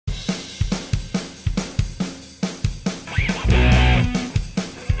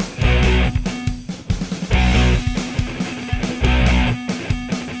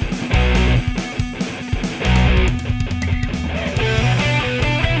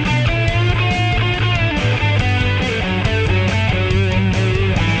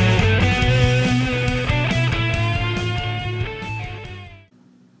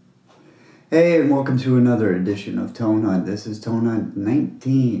Hey, and welcome to another edition of Tone Hunt. This is Tone Hunt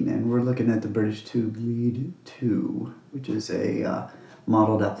 19, and we're looking at the British Tube Lead 2, which is a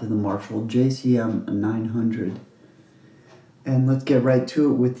modeled after the Marshall JCM900. And let's get right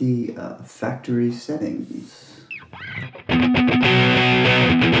to it with the factory settings.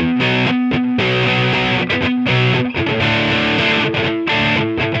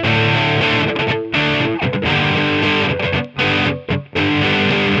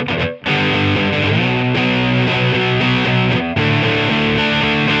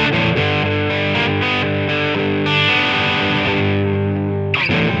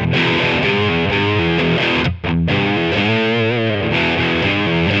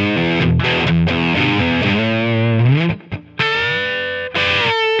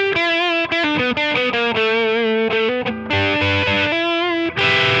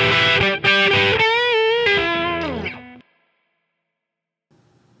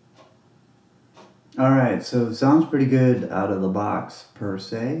 Alright, so it sounds pretty good out of the box per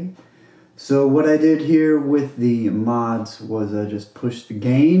se. So what I did here with the mods was I just pushed the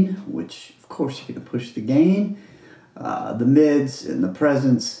gain, which of course you're going to push the gain, the mids and the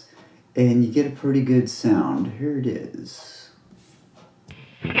presence, and you get a pretty good sound. Here it is.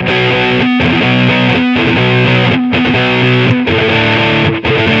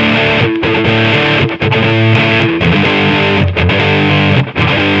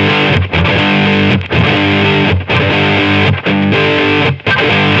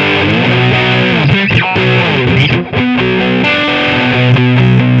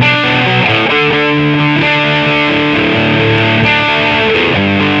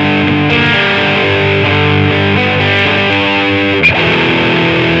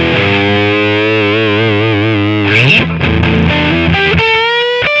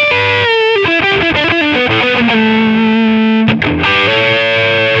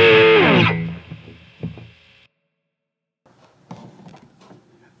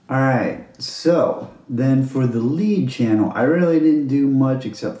 Alright, so then for the lead channel, I really didn't do much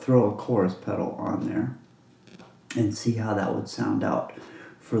except throw a chorus pedal on there and see how that would sound out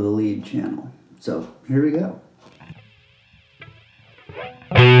for the lead channel. So here we go.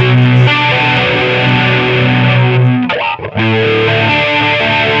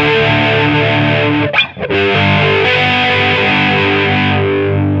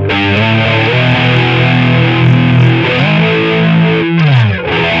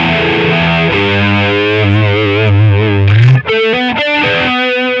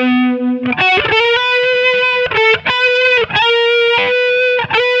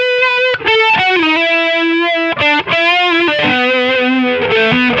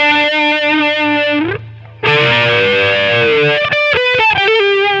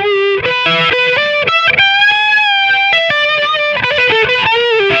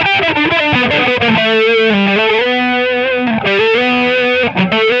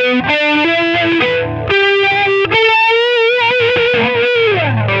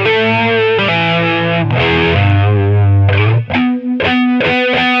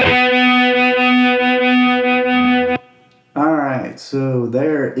 So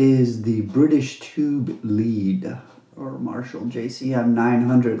there is the British Tube Lead, or Marshall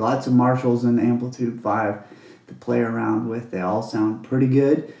JCM900. Lots of Marshalls and Amplitube 5 to play around with. They all sound pretty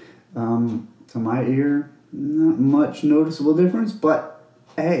good. To my ear, not much noticeable difference, but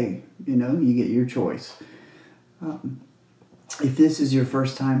hey, you know, you get your choice. If this is your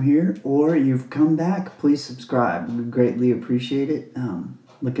first time here or you've come back, please subscribe. We greatly appreciate it.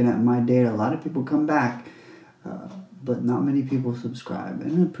 Looking at my data, a lot of people come back. But not many people subscribe,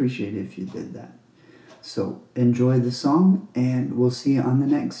 and I appreciate it if you did that. So enjoy the song, and we'll see you on the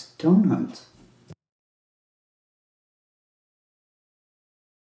next Tone Hunt.